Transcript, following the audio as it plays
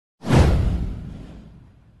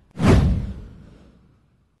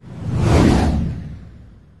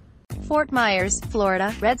Fort Myers,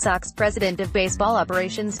 Florida. Red Sox president of baseball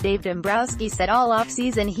operations Dave Dombrowski said all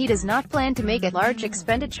offseason he does not plan to make a large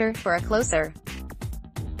expenditure for a closer.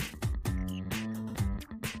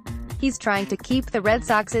 He's trying to keep the Red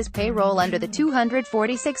Sox's payroll under the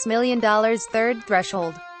 $246 million third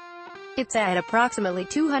threshold. It's at approximately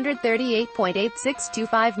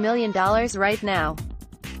 $238.8625 million right now.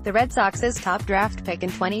 The Red Sox's top draft pick in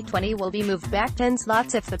 2020 will be moved back 10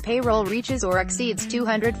 slots if the payroll reaches or exceeds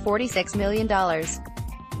 $246 million.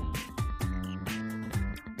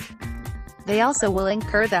 They also will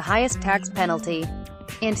incur the highest tax penalty.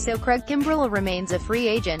 And so Craig Kimbrel remains a free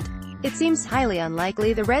agent. It seems highly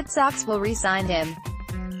unlikely the Red Sox will re-sign him.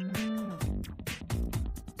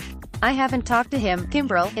 "I haven't talked to him,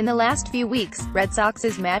 Kimbrel, in the last few weeks," Red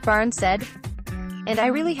Sox's Matt Barnes said. "And I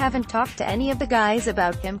really haven't talked to any of the guys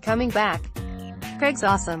about him coming back. Craig's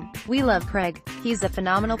awesome. We love Craig. He's a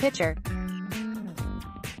phenomenal pitcher.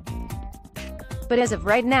 But as of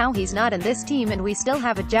right now he's not in this team and we still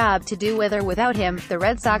have a job to do with or without him." The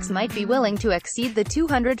Red Sox might be willing to exceed the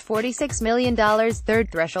 $246 million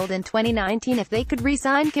third threshold in 2019 if they could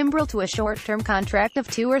re-sign Kimbrel to a short-term contract of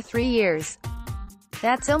 2 or 3 years.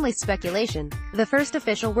 That's only speculation. The first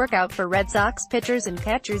official workout for Red Sox pitchers and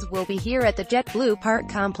catchers will be here at the JetBlue Park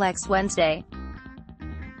complex Wednesday.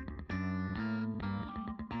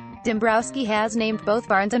 Dombrowski has named both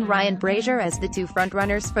Barnes and Ryan Brasier as the two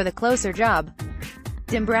frontrunners for the closer job.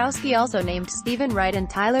 Dombrowski also named Stephen Wright and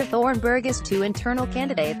Tyler Thornburg as two internal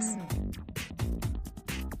candidates.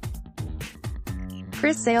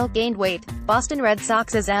 Chris Sale gained weight. Boston Red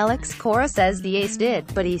Sox's Alex Cora says the ace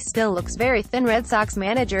did, but he still looks very thin. Red Sox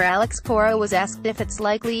manager Alex Cora was asked if it's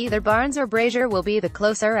likely either Barnes or Brasier will be the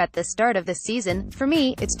closer at the start of the season. "For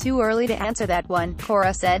me, it's too early to answer that one,"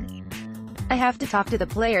 Cora said. "I have to talk to the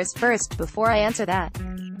players first before I answer that.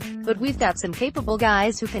 But we've got some capable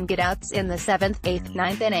guys who can get outs in the 7th, 8th,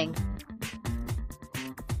 9th inning.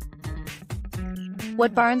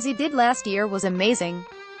 What Barnesy did last year was amazing.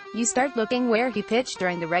 You start looking where he pitched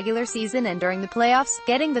during the regular season and during the playoffs,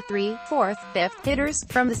 getting the 3rd, 4th, 5th hitters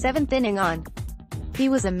from the 7th inning on. He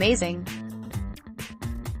was amazing.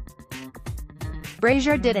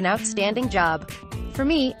 Brasier did an outstanding job. For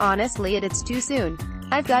me, honestly, it's too soon.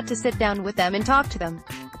 I've got to sit down with them and talk to them.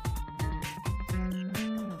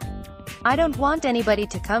 I don't want anybody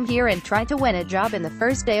to come here and try to win a job in the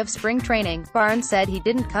first day of spring training." Barnes said he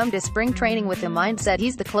didn't come to spring training with the mindset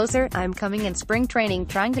he's the closer. "I'm coming in spring training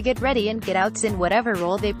trying to get ready and get outs in whatever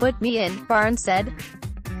role they put me in," Barnes said.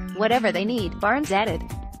 "Whatever they need," Barnes added.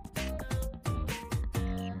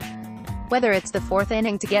 "Whether it's the 4th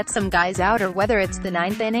inning to get some guys out or whether it's the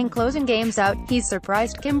 9th inning closing games out, he's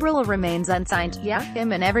surprised." Kimbrel remains unsigned. "Yeah,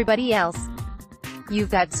 him and everybody else.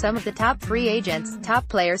 You've got some of the top free agents, top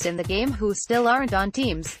players in the game who still aren't on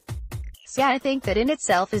teams. So I think that in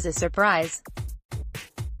itself is a surprise."